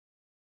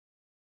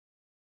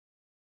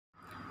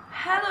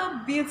Hello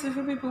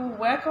beautiful people,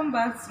 welcome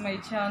back to my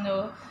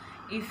channel.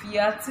 If you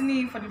are tuning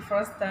in for the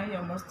first time,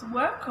 you're most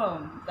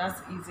welcome. That's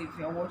easy. If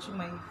you're watching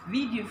my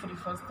video for the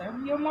first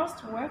time, you're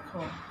most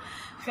welcome.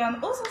 If you're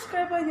an old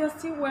subscriber, you're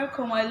still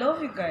welcome. I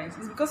love you guys.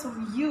 It's because of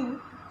you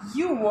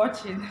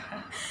watching,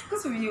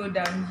 because of you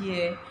that I'm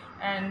here.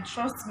 And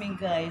trust me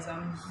guys,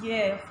 I'm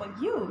here for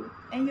you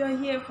and you're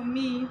here for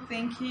me.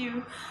 Thank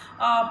you.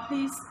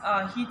 Please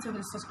hit on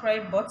the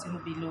subscribe button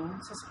below,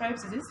 subscribe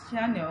to this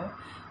channel,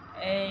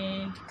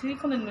 and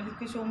click on the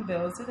notification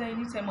bell so that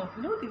anytime I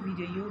upload the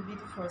video you'll be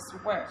the first to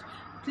watch.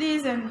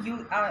 Please, and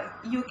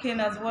you can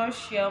as well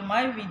share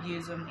my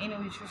videos on any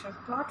social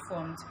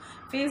platforms,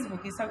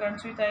 Facebook,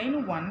 Instagram, Twitter,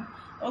 anyone.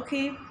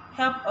 Okay,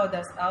 help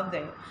others out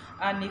there.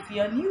 And if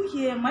you're new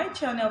here, my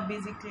channel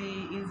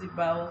basically is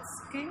about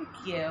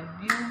skincare,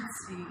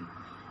 beauty,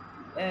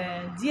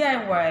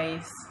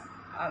 DIYs,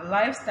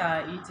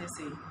 lifestyle,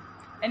 etc.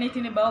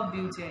 Anything about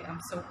beauty, I'm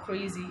so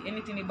crazy.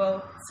 Anything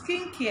about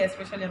skincare,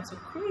 especially, I'm so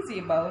crazy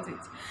about it,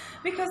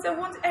 because I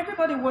want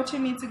everybody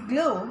watching me to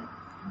glow.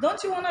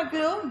 Don't you want to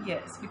glow?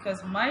 Yes,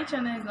 because my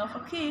channel is not for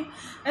kids,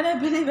 and I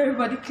believe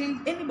anybody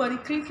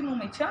clicking on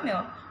my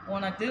channel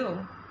want to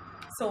glow.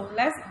 So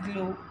let's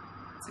glow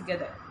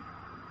together.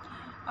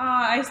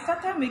 I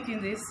started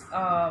making these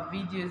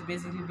videos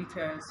basically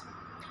because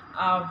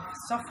I've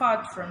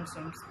suffered from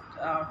some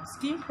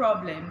skin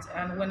problems,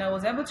 and when I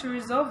was able to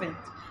resolve it,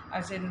 I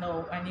said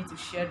no, I need to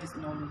share this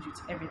knowledge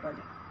with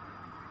everybody.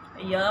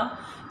 Yeah,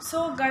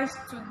 so guys,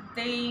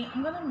 today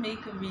I'm gonna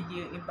make a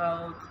video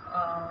about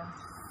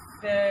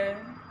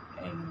fair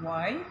and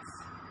white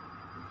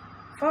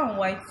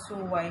so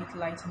white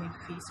lightening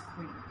face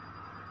cream.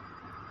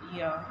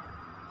 Yeah,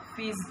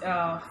 face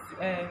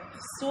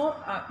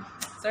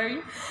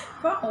sorry,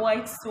 fair and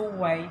white so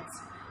white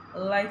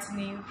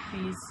lightening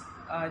face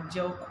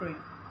gel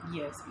cream.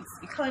 Yes, it's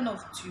a kind of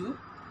tube.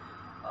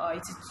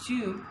 It's a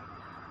tube.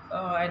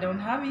 I don't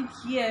have it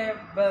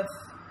here, but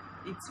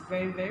it's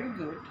very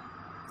good.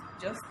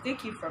 Just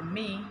take it from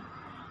me.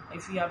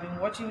 If you have been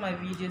watching my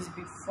videos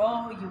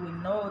before, you will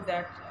know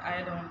that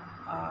I don't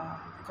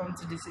come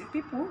to deceive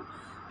people,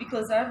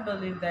 because I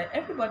believe that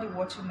everybody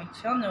watching my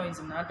channel is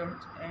an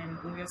adult, and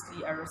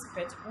obviously I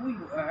respect who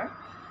you are.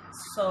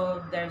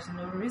 So there's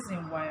no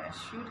reason why I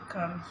should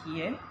come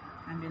here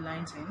and be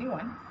lying to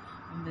anyone.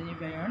 I'm being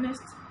very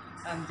honest,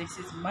 and this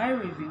is my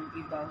review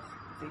about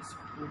this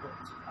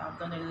product. I've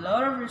done a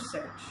lot of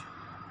research,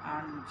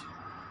 and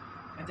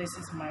this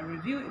is my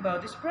review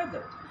about this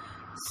product.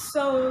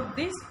 So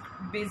this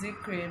basic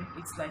cream,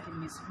 it's like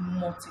a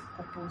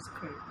multi-purpose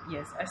cream.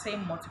 Yes, I say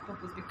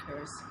multi-purpose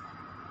because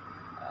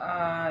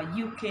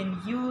you can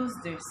use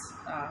this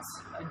as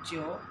a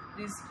gel,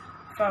 this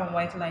fair and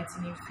white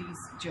lightening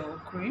face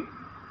gel cream.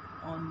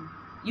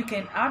 You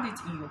can add it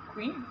in your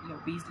cream, your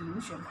base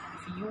lotion,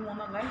 if you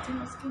want to lighten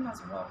your skin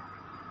as well.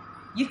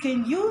 You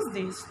can use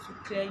this to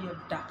clear your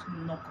dark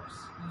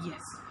knuckles.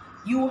 Yes,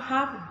 you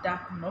have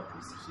dark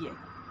knuckles here.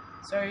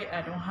 Sorry,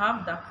 I don't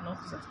have dark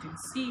knuckles. As you can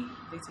see,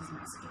 this is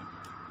my skin.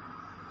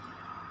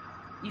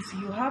 If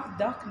you have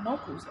dark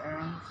knuckles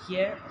around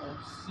here or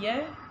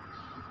here,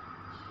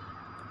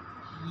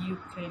 you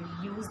can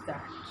use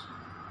that.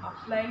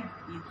 Apply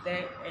it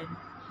there, and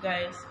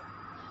guys,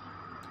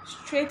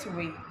 straight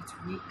away it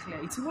will clear.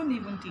 It won't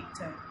even take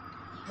time.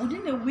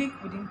 Within a week,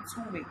 within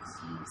 2 weeks,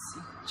 you will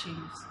see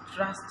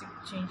drastic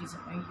changes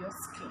on your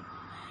skin.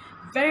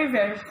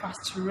 Very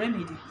fast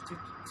remedy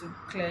to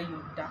clear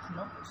your dark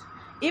knuckles.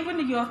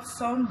 Even your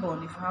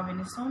sunburn, if you have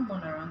any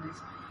sunburn around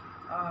this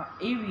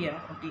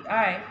area of the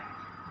eye,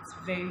 it's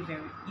very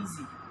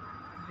easy.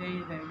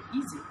 Very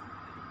easy.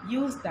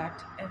 Use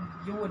that and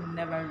you will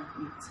never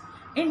regret.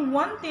 And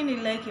one thing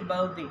I like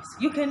about this,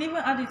 you can even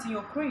add it in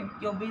your cream,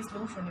 your base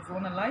lotion, if you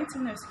want to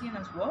lighten your skin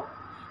as well,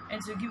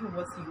 and to give you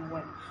what you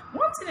want.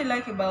 One thing I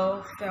like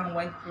about fair and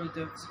white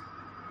products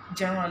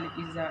generally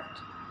is that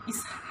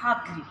it's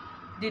hardly,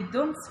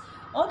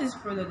 all these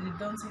products, they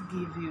don't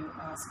give you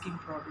a skin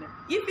problem.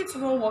 If it's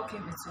not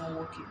working, it's not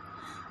working,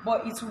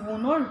 but it will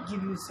not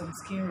give you some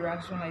skin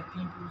reaction like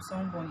pimples,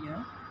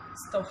 sunburn,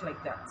 stuff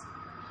like that.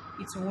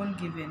 It won't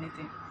give you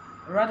anything,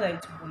 rather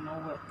it will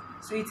not work.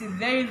 So it is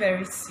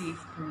very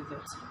safe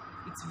product.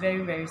 It's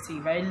very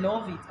safe. I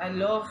love it. I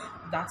love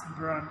that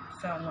brand,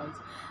 fair and white.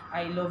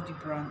 I love the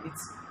brand.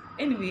 It's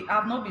anyway,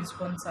 I've not been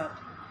sponsored.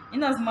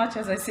 In as much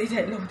as I said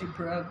I love the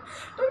brand,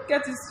 don't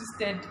get it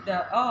twisted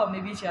that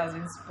maybe she has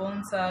been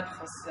sponsored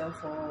for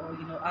self or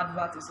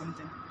advert or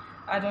something.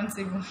 I don't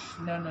even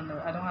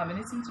no, I don't have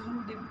anything to do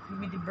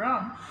with the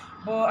brand,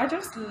 but I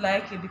just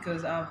like it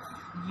because I've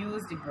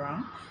used the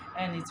brand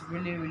and it's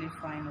really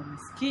fine on the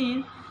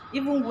skin.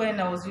 Even when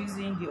I was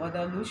using the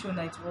other lotion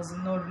that it was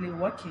not really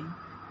working,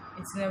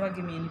 it's never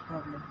gave me any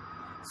problem.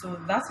 So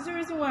that's the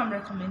reason why I'm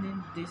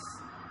recommending this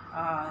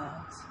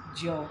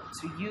gel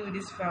to you,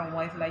 this fair and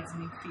white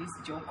lightening face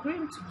gel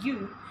cream to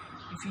you.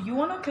 If you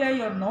want to clear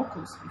your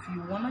knuckles, if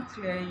you want to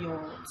clear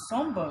your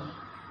sunburn,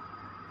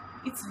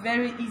 it's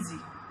very easy,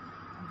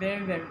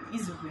 very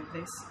easy with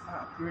this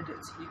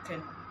product. You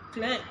can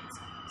clear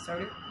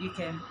it, you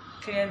can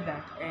clear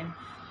that. And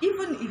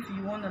even if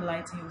you want to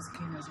lighten your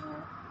skin as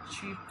well,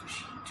 2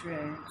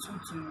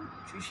 to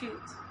 3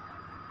 shades,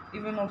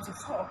 even up to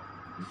 4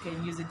 you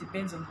can use it,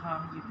 depends on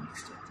how you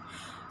mixed it.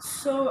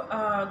 So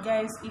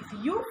guys, if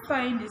you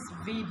find this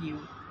video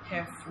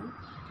helpful,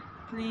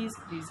 please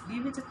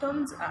give it a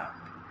thumbs up.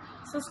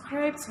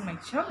 Subscribe to my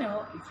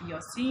channel if you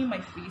are seeing my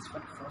face for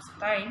the first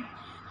time.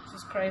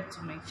 Subscribe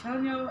to my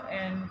channel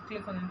and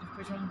click on the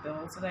notification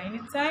bell so that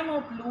anytime I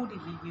upload a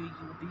video,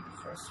 you will be the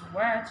first to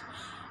watch.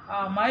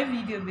 My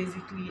video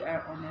basically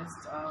are honest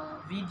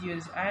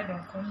videos. I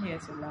don't come here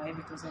to lie,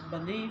 because I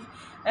believe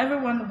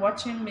everyone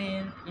watching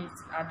me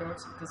is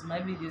adults, because my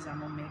videos are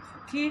not made for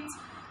kids.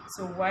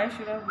 So why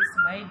should I waste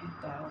my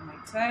data or my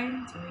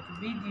time to make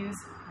videos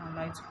and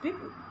lie to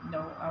people?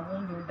 No, I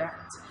won't do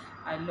that.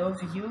 I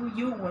love you.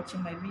 You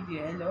watching my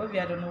video, I love you.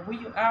 I don't know who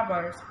you are, but I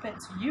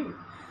respect you.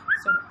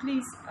 So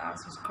please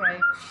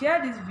subscribe,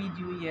 share this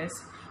video. Yes,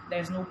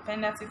 there's no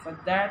penalty for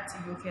that.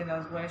 You can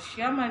as well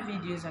share my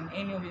videos on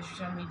any of your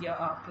social media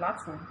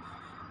platform,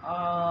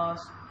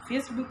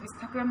 Facebook,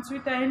 Instagram,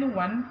 Twitter,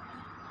 anyone.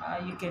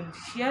 You can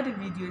share the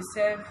video,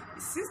 serve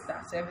sister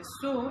service.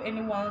 So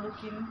anyone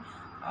looking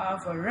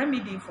for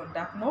remedy for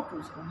dark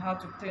knuckles, on how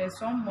to clear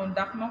someone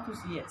dark knuckles,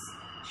 yes,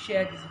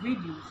 share these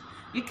videos.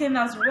 You can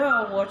as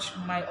well watch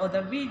my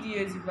other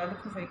videos if you are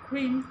looking for a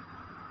cream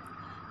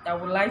that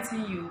will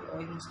lighten you, or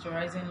a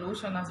moisturizing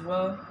lotion as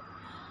well.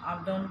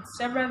 I've done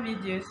several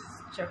videos.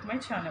 Check my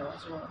channel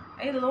as well.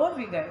 I love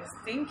you guys.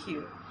 Thank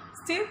you.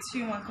 Stay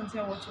tuned and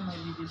continue watching my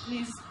video.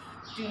 Please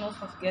do not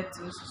forget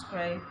to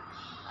subscribe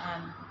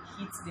and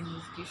hit the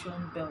notification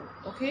bell.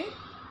 Okay,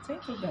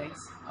 thank you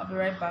guys. I'll be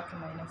right back in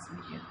my next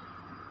video.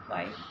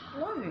 Bye.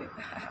 Love you.